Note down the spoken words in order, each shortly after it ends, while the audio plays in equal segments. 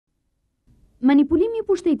Manipulimi i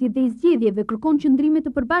pushtetit dhe i zgjedhjeve kërkon qëndrime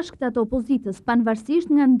të përbashkëta të opozitës,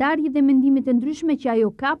 panvarësisht nga ndarjet dhe mendimet e ndryshme që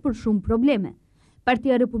ajo ka për shumë probleme.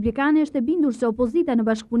 Partia Republikane është e bindur se opozita në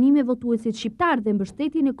bashkëpunim me votuesit shqiptarë dhe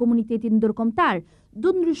mbështetjen e kominitetit ndërkombëtar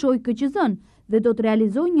do të ndryshojë KQZ-në dhe do të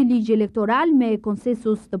realizojë një ligj elektoral me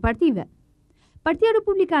konsensus të partive. Partia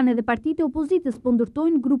Republikane dhe partitë e opozitës po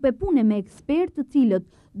ndërtojnë grupe pune me ekspertë të cilët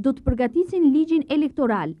do të përgatisin ligjin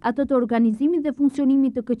elektoral, atë të organizimit dhe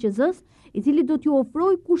funksionimit të KQZ-së, i cili do t'ju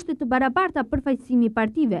ofrojë kushte të barabarta përfaqësimi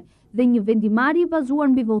partive dhe një vendimarrje bazuar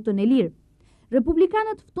mbi votën e lirë.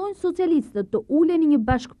 Republikanët ftojnë socialistët të ulen një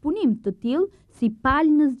bashkëpunim të tillë si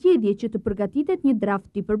palë në zgjedhje që të përgatitet një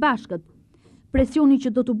draft i përbashkët. Presioni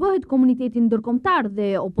që do të bëhet komunitetin ndërkombëtar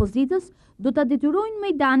dhe opozitës do ta detyrojnë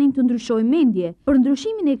Mejdanin të ndryshojë mendje për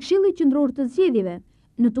ndryshimin e Këshillit Qendror të Zgjedhjeve.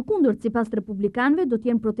 Në të kundërt, sipas republikanëve, do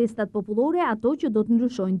të jenë protestat popullore ato që do të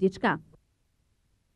ndryshojnë diçka.